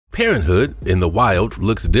Parenthood in the wild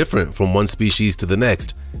looks different from one species to the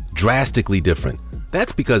next, drastically different.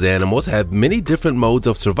 That's because animals have many different modes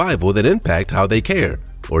of survival that impact how they care,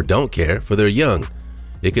 or don't care, for their young.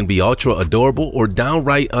 It can be ultra adorable or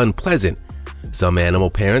downright unpleasant. Some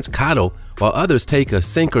animal parents coddle, while others take a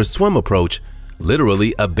sink or swim approach,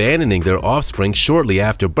 literally abandoning their offspring shortly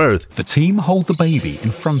after birth. The team hold the baby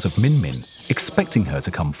in front of Min Min, expecting her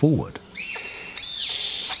to come forward.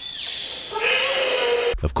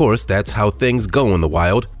 Of course, that's how things go in the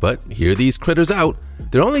wild, but hear these critters out.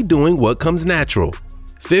 They're only doing what comes natural.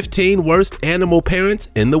 15 worst animal parents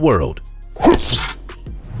in the world.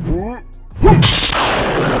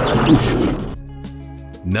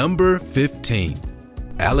 Number 15.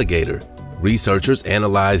 Alligator. Researchers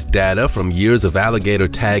analyzed data from years of alligator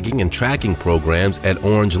tagging and tracking programs at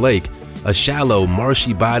Orange Lake, a shallow,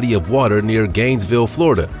 marshy body of water near Gainesville,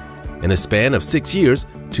 Florida. In a span of 6 years,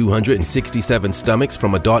 267 stomachs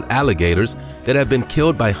from adult alligators that have been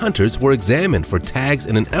killed by hunters were examined for tags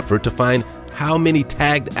in an effort to find how many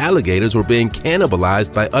tagged alligators were being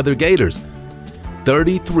cannibalized by other gators.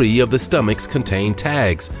 33 of the stomachs contained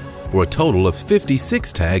tags, for a total of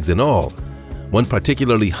 56 tags in all. One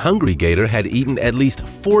particularly hungry gator had eaten at least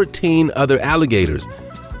 14 other alligators.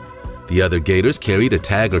 The other gators carried a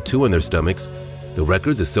tag or two in their stomachs. The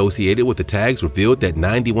records associated with the tags revealed that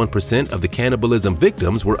 91% of the cannibalism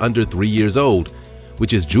victims were under 3 years old,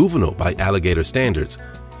 which is juvenile by alligator standards.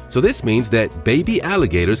 So this means that baby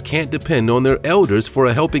alligators can't depend on their elders for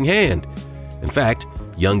a helping hand. In fact,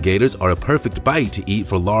 young gators are a perfect bite to eat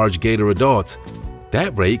for large gator adults.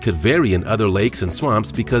 That rate could vary in other lakes and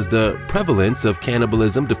swamps because the prevalence of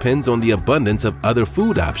cannibalism depends on the abundance of other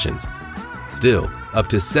food options. Still, up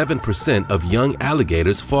to 7% of young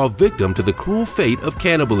alligators fall victim to the cruel fate of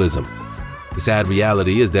cannibalism. The sad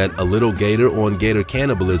reality is that a little gator-on-gator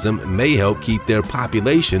cannibalism may help keep their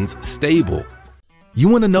populations stable. You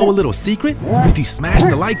want to know a little secret? If you smash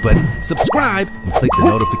the like button, subscribe, and click the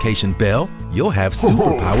notification bell, you'll have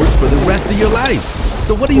superpowers for the rest of your life.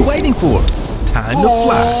 So what are you waiting for? Time to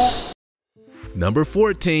fly. Number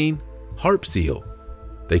 14. Harp seal.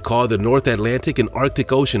 They call the North Atlantic and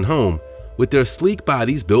Arctic Ocean home. With their sleek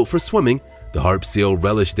bodies built for swimming, the harp seal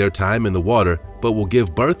relish their time in the water but will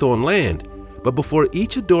give birth on land. But before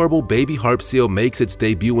each adorable baby harp seal makes its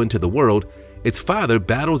debut into the world, its father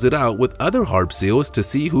battles it out with other harp seals to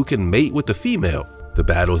see who can mate with the female. The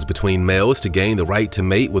battles between males to gain the right to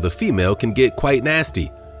mate with a female can get quite nasty.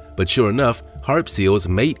 But sure enough, harp seals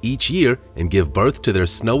mate each year and give birth to their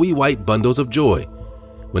snowy white bundles of joy.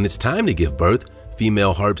 When it's time to give birth,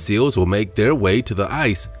 female harp seals will make their way to the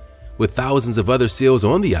ice. With thousands of other seals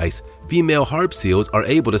on the ice, female harp seals are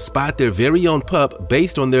able to spot their very own pup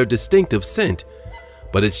based on their distinctive scent.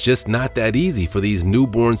 But it's just not that easy for these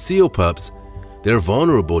newborn seal pups. They're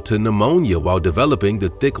vulnerable to pneumonia while developing the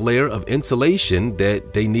thick layer of insulation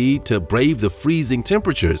that they need to brave the freezing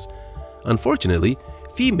temperatures. Unfortunately,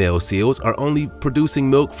 female seals are only producing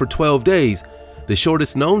milk for 12 days, the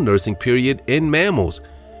shortest known nursing period in mammals,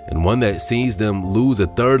 and one that sees them lose a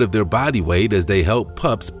third of their body weight as they help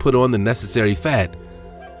pups put on the necessary fat.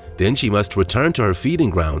 Then she must return to her feeding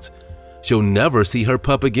grounds. She'll never see her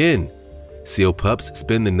pup again. Seal pups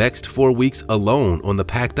spend the next 4 weeks alone on the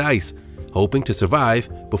packed ice, hoping to survive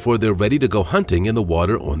before they're ready to go hunting in the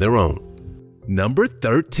water on their own. Number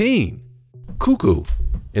 13. Cuckoo.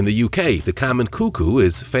 In the UK, the common cuckoo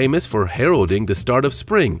is famous for heralding the start of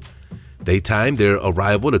spring. They time their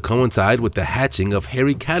arrival to coincide with the hatching of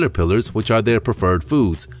hairy caterpillars, which are their preferred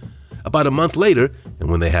foods. About a month later, and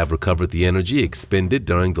when they have recovered the energy expended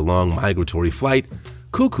during the long migratory flight,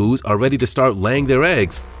 cuckoos are ready to start laying their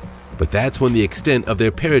eggs. But that's when the extent of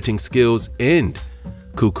their parroting skills end.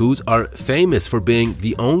 Cuckoos are famous for being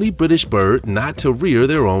the only British bird not to rear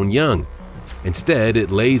their own young. Instead,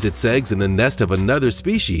 it lays its eggs in the nest of another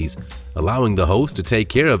species, allowing the host to take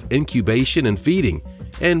care of incubation and feeding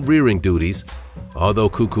and rearing duties. Although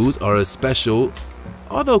cuckoos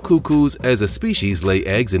as a species lay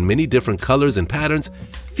eggs in many different colors and patterns,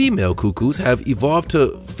 female cuckoos have evolved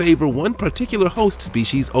to favor one particular host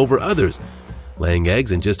species over others, laying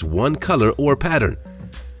eggs in just one color or pattern.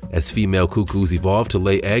 As female cuckoos evolve to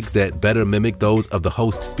lay eggs that better mimic those of the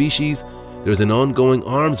host species, there's an ongoing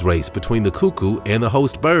arms race between the cuckoo and the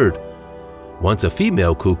host bird. Once a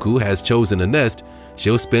female cuckoo has chosen a nest,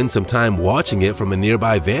 she'll spend some time watching it from a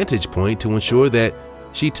nearby vantage point to ensure that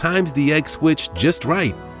she times the egg switch just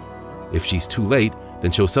right. If she's too late,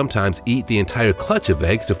 then she'll sometimes eat the entire clutch of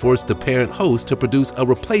eggs to force the parent host to produce a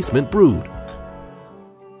replacement brood.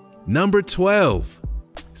 Number 12.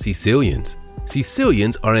 Caecilians.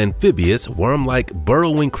 Caecilians are amphibious, worm-like,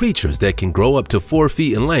 burrowing creatures that can grow up to 4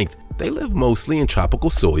 feet in length. They live mostly in tropical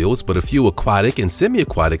soils, but a few aquatic and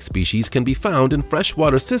semi-aquatic species can be found in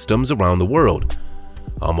freshwater systems around the world.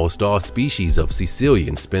 Almost all species of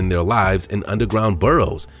Caecilians spend their lives in underground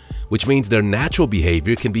burrows, which means their natural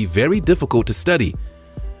behavior can be very difficult to study.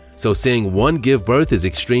 So seeing one give birth is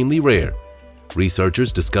extremely rare.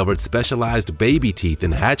 Researchers discovered specialized baby teeth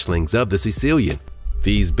in hatchlings of the Caecilian.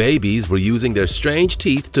 These babies were using their strange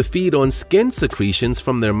teeth to feed on skin secretions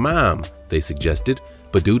from their mom, they suggested,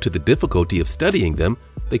 but due to the difficulty of studying them,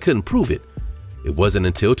 they couldn't prove it. It wasn't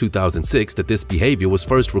until 2006 that this behavior was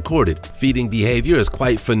first recorded. Feeding behavior is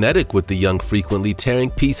quite frenetic, with the young frequently tearing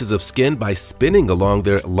pieces of skin by spinning along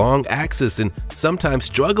their long axis and sometimes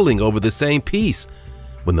struggling over the same piece.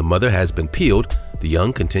 When the mother has been peeled, the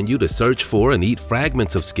young continue to search for and eat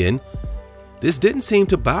fragments of skin. This didn't seem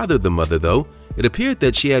to bother the mother though. It appeared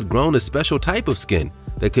that she had grown a special type of skin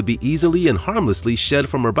that could be easily and harmlessly shed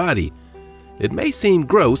from her body. It may seem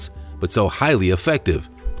gross, but so highly effective.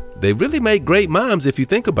 They really make great moms if you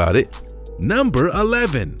think about it. Number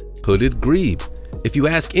 11. Hooded grebe. If you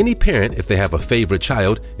ask any parent if they have a favorite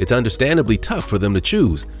child, it's understandably tough for them to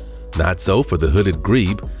choose. Not so for the hooded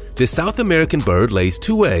grebe. This South American bird lays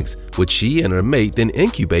 2 eggs, which she and her mate then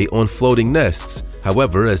incubate on floating nests.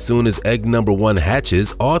 However, as soon as egg number 1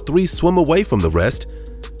 hatches, all 3 swim away from the rest,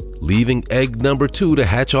 leaving egg number 2 to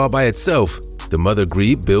hatch all by itself. The mother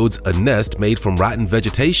grebe builds a nest made from rotten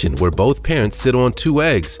vegetation where both parents sit on 2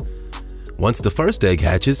 eggs. Once the first egg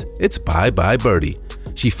hatches, it's bye-bye birdie.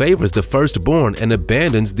 She favors the firstborn and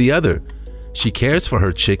abandons the other. She cares for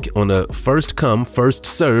her chick on a first-come,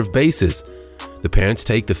 first-served basis. The parents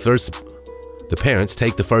take the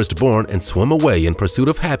firstborn and swim away in pursuit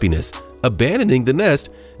of happiness, abandoning the nest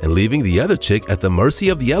and leaving the other chick at the mercy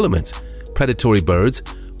of the elements, predatory birds,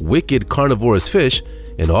 wicked carnivorous fish,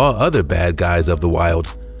 and all other bad guys of the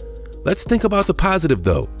wild. Let's think about the positive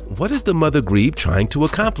though. What is the mother grebe trying to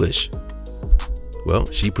accomplish? Well,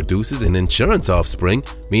 she produces an insurance offspring,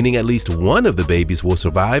 meaning at least one of the babies will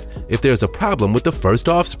survive if there's a problem with the first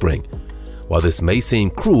offspring. While this may seem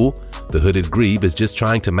cruel, the hooded grebe is just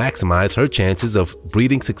trying to maximize her chances of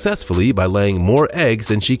breeding successfully by laying more eggs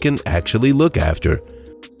than she can actually look after.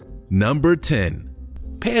 Number 10.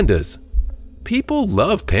 Pandas. People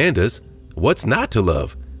love pandas. What's not to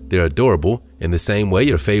love? They're adorable in the same way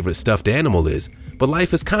your favorite stuffed animal is, but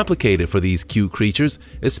life is complicated for these cute creatures,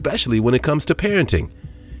 especially when it comes to parenting.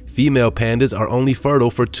 Female pandas are only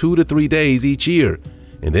fertile for 2 to 3 days each year,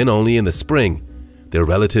 and then only in the spring. Their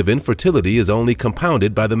relative infertility is only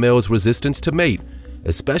compounded by the male's resistance to mate,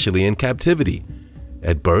 especially in captivity.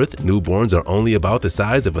 At birth, newborns are only about the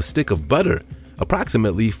size of a stick of butter,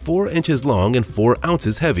 approximately 4 inches long and 4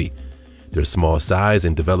 ounces heavy. Their small size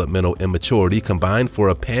and developmental immaturity combine for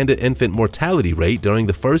a panda infant mortality rate during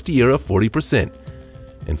the first year of 40%.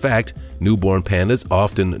 In fact, newborn pandas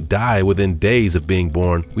often die within days of being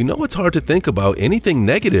born. We know it's hard to think about anything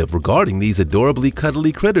negative regarding these adorably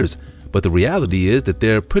cuddly critters, but the reality is that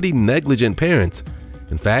they're pretty negligent parents.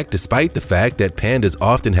 In fact, despite the fact that pandas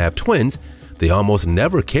often have twins, they almost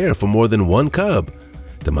never care for more than 1 cub.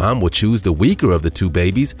 The mom will choose the weaker of the 2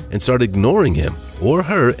 babies and start ignoring him or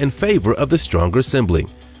her in favor of the stronger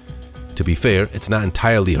sibling. To be fair, it's not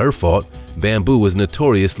entirely her fault. Bamboo is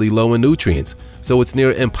notoriously low in nutrients, so it's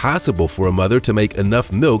near impossible for a mother to make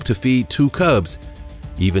enough milk to feed 2 cubs.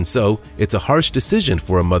 Even so, it's a harsh decision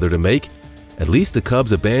for a mother to make. At least the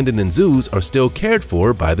cubs abandoned in zoos are still cared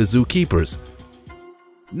for by the zookeepers.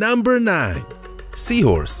 Number 9.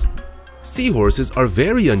 Seahorse. Seahorses are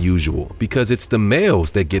very unusual because it's the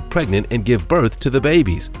males that get pregnant and give birth to the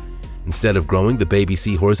babies. Instead of growing the baby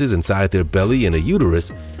seahorses inside their belly in a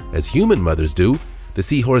uterus, as human mothers do, the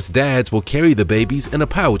seahorse dads will carry the babies in a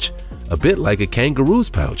pouch, a bit like a kangaroo's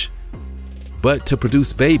pouch. But to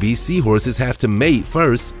produce babies, seahorses have to mate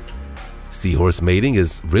first. Seahorse mating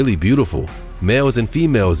is really beautiful. Males and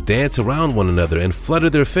females dance around one another and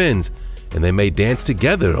flutter their fins, and they may dance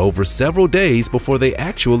together over several days before they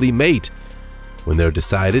actually mate. When they've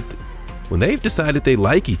decided they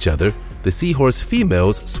like each other, the seahorse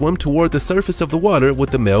females swim toward the surface of the water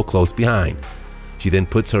with the male close behind. She then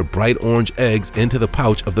puts her bright orange eggs into the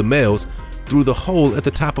pouch of the males through the hole at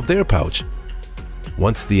the top of their pouch.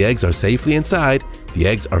 Once the eggs are safely inside, the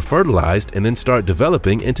eggs are fertilized and then start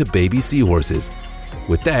developing into baby seahorses.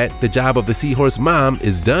 With that, the job of the seahorse mom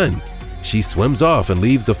is done. She swims off and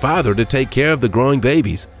leaves the father to take care of the growing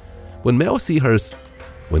babies. When male seahorses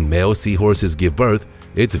give birth,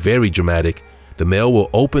 it's very dramatic. The male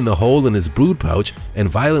will open the hole in his brood pouch and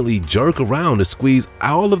violently jerk around to squeeze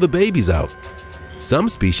all of the babies out. Some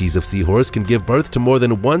species of seahorse can give birth to more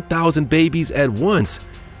than 1,000 babies at once.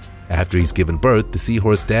 After he's given birth, the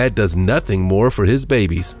seahorse dad does nothing more for his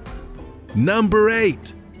babies. Number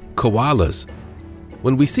 8. Koalas.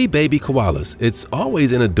 When we see baby koalas, it's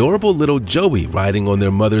always an adorable little joey riding on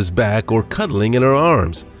their mother's back or cuddling in her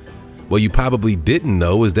arms. What you probably didn't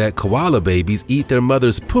know is that koala babies eat their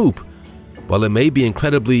mother's poop. While it may be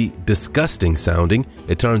incredibly disgusting sounding,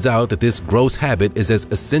 it turns out that this gross habit is as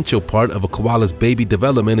essential part of a koala's baby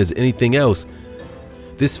development as anything else.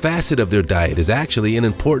 This facet of their diet is actually an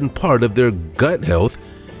important part of their gut health.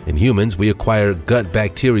 In humans, we acquire gut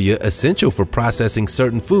bacteria essential for processing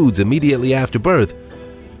certain foods immediately after birth.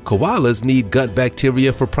 Koalas need gut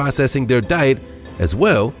bacteria for processing their diet as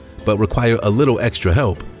well, but require a little extra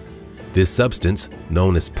help. This substance,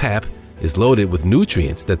 known as pap, is loaded with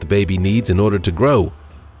nutrients that the baby needs in order to grow.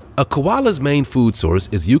 A koala's main food source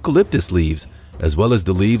is eucalyptus leaves, as well as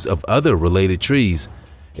the leaves of other related trees.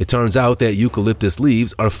 It turns out that eucalyptus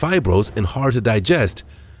leaves are fibrous and hard to digest,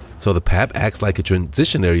 so the pap acts like a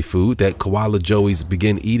transitionary food that koala joeys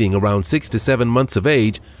begin eating around 6 to 7 months of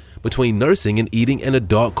age, between nursing and eating an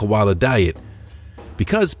adult koala diet.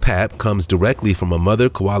 Because pap comes directly from a mother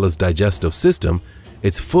koala's digestive system,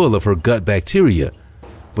 it's full of her gut bacteria.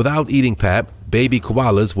 Without eating pap, baby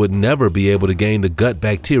koalas would never be able to gain the gut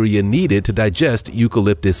bacteria needed to digest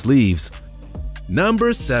eucalyptus leaves.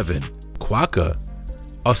 Number 7. Quokka.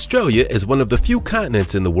 Australia is one of the few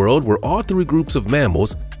continents in the world where all three groups of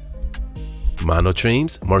mammals,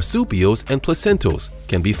 monotremes, marsupials, and placentals,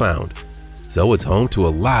 can be found. So it's home to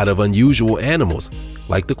a lot of unusual animals,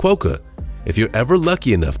 like the quokka. If you're ever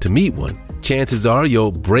lucky enough to meet one, chances are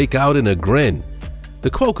you'll break out in a grin. The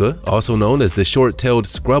quokka, also known as the short-tailed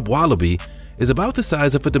scrub wallaby, is about the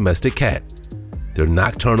size of a domestic cat. They're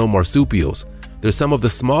nocturnal marsupials. They're some of the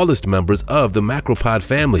smallest members of the macropod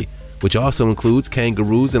family, which also includes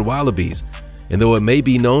kangaroos and wallabies. And though it may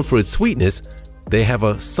be known for its sweetness, they have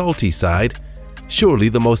a salty side. Surely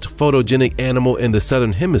the most photogenic animal in the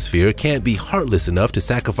southern hemisphere can't be heartless enough to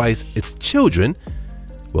sacrifice its children.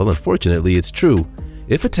 Well, unfortunately, it's true.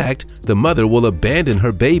 If attacked, the mother will abandon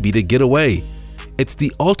her baby to get away. It's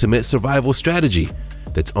the ultimate survival strategy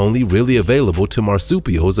that's only really available to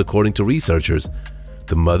marsupials, according to researchers.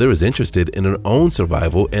 The mother is interested in her own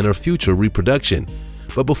survival and her future reproduction.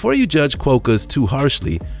 But before you judge quokkas too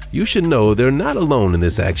harshly, you should know they're not alone in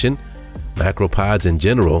this action. Macropods in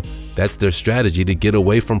general, that's their strategy to get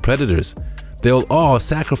away from predators. They'll all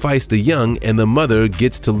sacrifice the young and the mother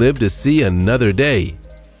gets to live to see another day.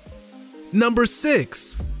 Number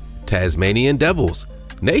 6. Tasmanian devils.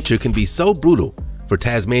 Nature can be so brutal. For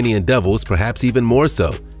Tasmanian devils, perhaps even more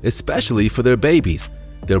so, especially for their babies.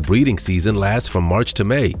 Their breeding season lasts from March to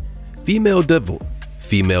May. Female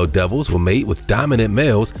devils will mate with dominant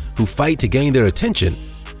males who fight to gain their attention.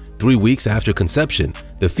 3 weeks after conception,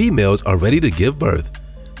 the females are ready to give birth.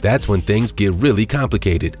 That's when things get really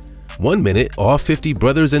complicated. One minute, all 50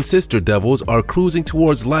 brothers and sister devils are cruising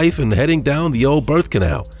towards life and heading down the old birth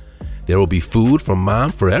canal. There will be food from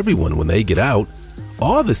mom for everyone when they get out.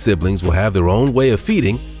 All the siblings will have their own way of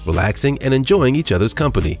feeding, relaxing, and enjoying each other's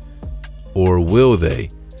company. Or will they?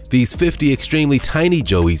 These 50 extremely tiny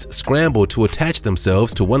joeys scramble to attach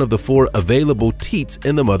themselves to one of the 4 available teats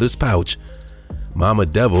in the mother's pouch. Mama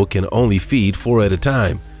devil can only feed 4 at a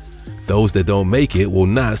time. Those that don't make it will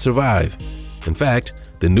not survive. In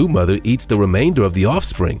fact, the new mother eats the remainder of the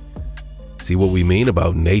offspring. See what we mean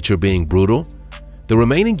about nature being brutal? The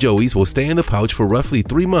remaining joeys will stay in the pouch for roughly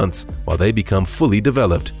 3 months while they become fully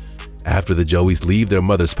developed. After the joeys leave their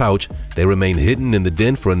mother's pouch, they remain hidden in the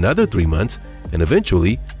den for another 3 months, and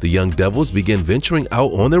eventually, the young devils begin venturing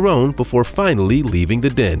out on their own before finally leaving the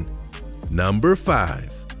den. Number 5.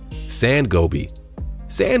 Sand goby.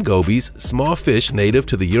 Sand gobies, small fish native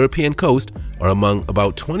to the European coast, are among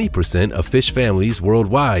about 20% of fish families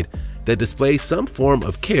worldwide that display some form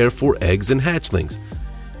of care for eggs and hatchlings.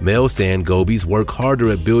 Male sand gobies work harder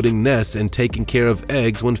at building nests and taking care of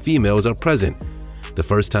eggs when females are present. The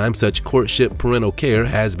first time such courtship parental care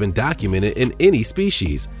has been documented in any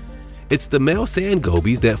species. It's the male sand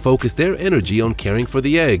gobies that focus their energy on caring for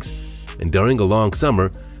the eggs, and during a long summer,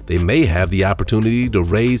 they may have the opportunity to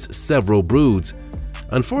raise several broods.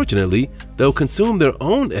 Unfortunately, they'll consume their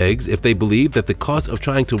own eggs if they believe that the cost of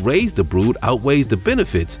trying to raise the brood outweighs the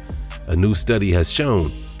benefits, a new study has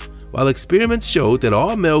shown. While experiments showed that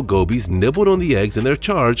all male gobies nibbled on the eggs in their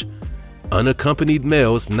charge, unaccompanied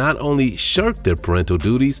males not only shirked their parental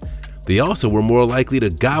duties, they also were more likely to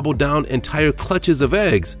gobble down entire clutches of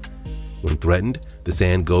eggs. When threatened, the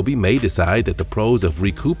sand goby may decide that the pros of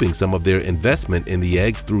recouping some of their investment in the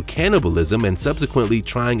eggs through cannibalism and subsequently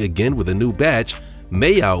trying again with a new batch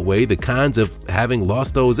may outweigh the cons of having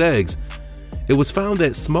lost those eggs. It was found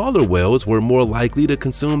that smaller whales were more likely to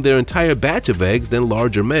consume their entire batch of eggs than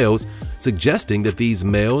larger males, suggesting that these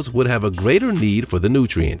males would have a greater need for the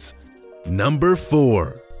nutrients. Number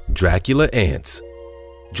 4. Dracula ants.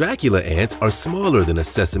 Dracula ants are smaller than a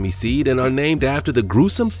sesame seed and are named after the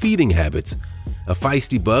gruesome feeding habits. A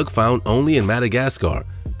feisty bug found only in Madagascar.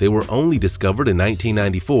 They were only discovered in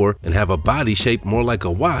 1994 and have a body shaped more like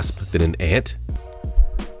a wasp than an ant.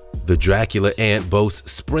 The Dracula ant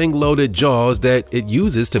boasts spring-loaded jaws that it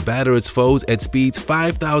uses to batter its foes at speeds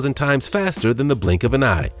 5,000 times faster than the blink of an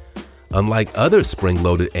eye. Unlike other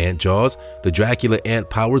spring-loaded ant jaws, the Dracula ant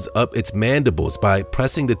powers up its mandibles by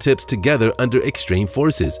pressing the tips together under extreme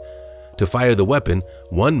forces. To fire the weapon,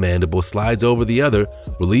 one mandible slides over the other,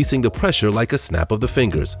 releasing the pressure like a snap of the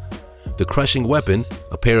fingers. The crushing weapon,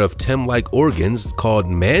 a pair of Tim-like organs called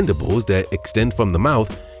mandibles that extend from the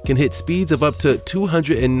mouth, can hit speeds of up to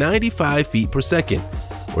 295 feet per second,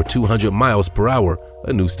 or 200 miles per hour,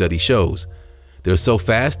 a new study shows. They're so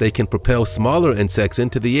fast they can propel smaller insects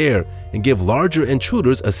into the air and give larger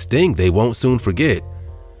intruders a sting they won't soon forget.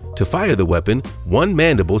 To fire the weapon, one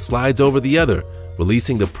mandible slides over the other,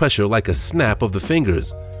 releasing the pressure like a snap of the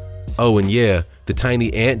fingers. Oh, and yeah, the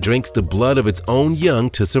tiny ant drinks the blood of its own young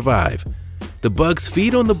to survive. The bugs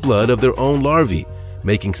feed on the blood of their own larvae,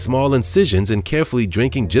 making small incisions and carefully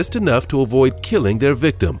drinking just enough to avoid killing their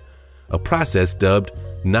victim, a process dubbed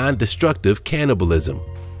non-destructive cannibalism.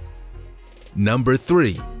 Number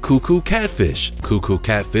 3. Cuckoo catfish. Cuckoo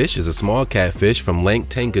catfish is a small catfish from Lake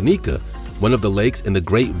Tanganyika, one of the lakes in the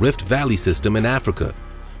Great Rift Valley system in Africa.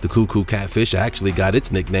 The cuckoo catfish actually got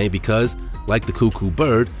its nickname because, like the cuckoo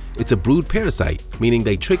bird, it's a brood parasite, meaning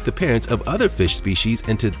they trick the parents of other fish species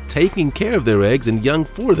into taking care of their eggs and young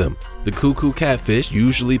for them. The cuckoo catfish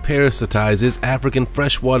usually parasitizes African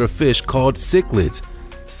freshwater fish called cichlids.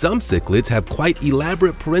 Some cichlids have quite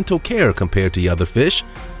elaborate parental care compared to other fish.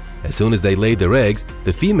 As soon as they lay their eggs,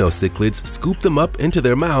 the female cichlids scoop them up into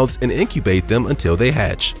their mouths and incubate them until they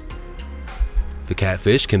hatch. The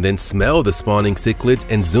catfish can then smell the spawning cichlids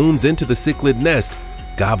and zooms into the cichlid nest,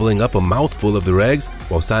 gobbling up a mouthful of their eggs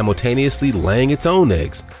while simultaneously laying its own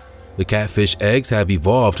eggs. The catfish eggs have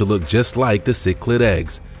evolved to look just like the cichlid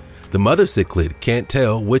eggs. The mother cichlid can't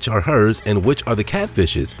tell which are hers and which are the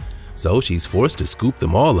catfish's, so she's forced to scoop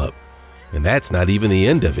them all up. And that's not even the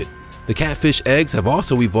end of it. The catfish eggs have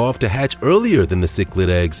also evolved to hatch earlier than the cichlid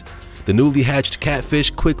eggs. The newly hatched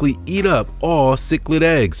catfish quickly eat up all cichlid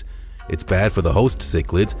eggs. It's bad for the host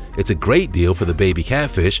cichlids, it's a great deal for the baby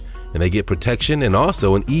catfish, and they get protection and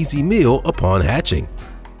also an easy meal upon hatching.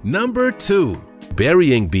 Number 2.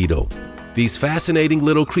 Burying beetle. These fascinating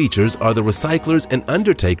little creatures are the recyclers and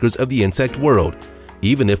undertakers of the insect world,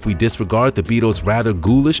 even if we disregard the beetle's rather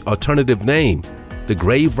ghoulish alternative name, the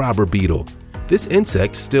grave robber beetle. This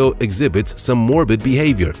insect still exhibits some morbid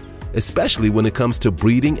behavior, especially when it comes to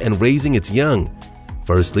breeding and raising its young.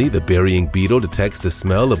 Firstly, the burying beetle detects the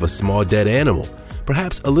smell of a small dead animal,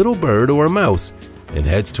 perhaps a little bird or a mouse, and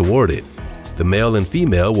heads toward it. The male and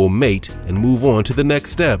female will mate and move on to the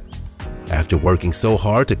next step. After working so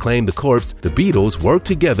hard to claim the corpse, the beetles work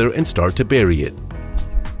together and start to bury it.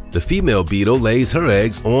 The female beetle lays her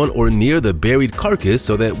eggs on or near the buried carcass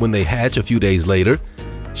so that when they hatch a few days later,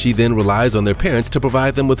 she then relies on their parents to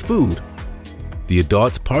provide them with food. The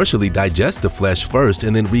adults partially digest the flesh first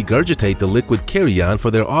and then regurgitate the liquid carrion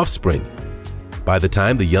for their offspring. By the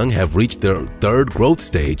time the young have reached their third growth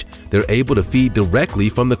stage, they're able to feed directly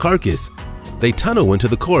from the carcass. They tunnel into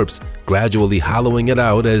the corpse, gradually hollowing it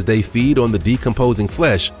out as they feed on the decomposing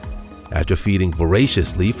flesh. After feeding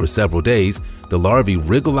voraciously for several days, the larvae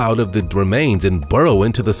wriggle out of the remains and burrow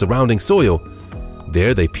into the surrounding soil.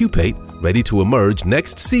 There they pupate, ready to emerge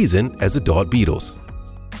next season as adult beetles.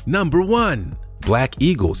 Number 1. Black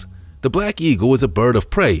eagles. The black eagle is a bird of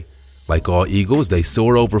prey. Like all eagles, they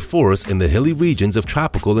soar over forests in the hilly regions of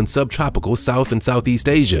tropical and subtropical South and Southeast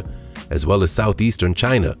Asia, as well as southeastern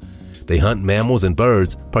China. They hunt mammals and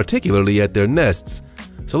birds, particularly at their nests.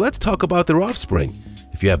 So let's talk about their offspring.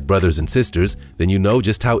 If you have brothers and sisters, then you know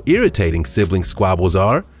just how irritating sibling squabbles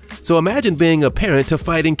are. So imagine being a parent to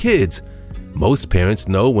fighting kids. Most parents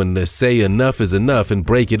know when to say enough is enough and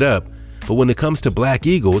break it up. But when it comes to black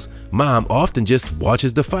eagles, mom often just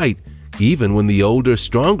watches the fight, even when the older,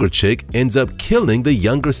 stronger chick ends up killing the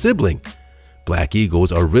younger sibling. Black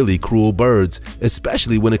eagles are really cruel birds,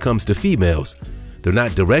 especially when it comes to females. They're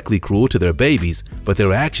not directly cruel to their babies, but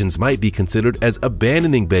their actions might be considered as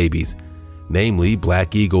abandoning babies. Namely,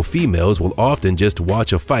 black eagle females will often just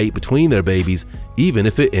watch a fight between their babies, even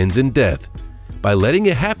if it ends in death. By letting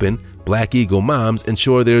it happen, black eagle moms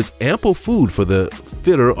ensure there's ample food for the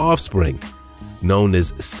fitter offspring. Known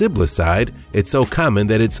as siblicide, it's so common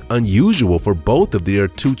that it's unusual for both of their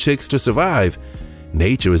two chicks to survive.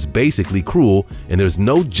 Nature is basically cruel, and there's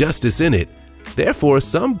no justice in it. Therefore,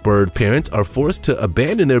 some bird parents are forced to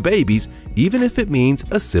abandon their babies, even if it means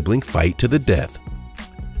a sibling fight to the death.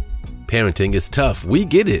 Parenting is tough, we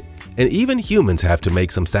get it, and even humans have to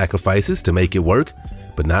make some sacrifices to make it work,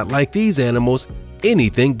 but not like these animals,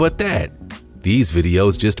 anything but that. These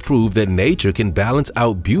videos just prove that nature can balance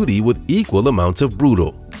out beauty with equal amounts of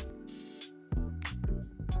brutal.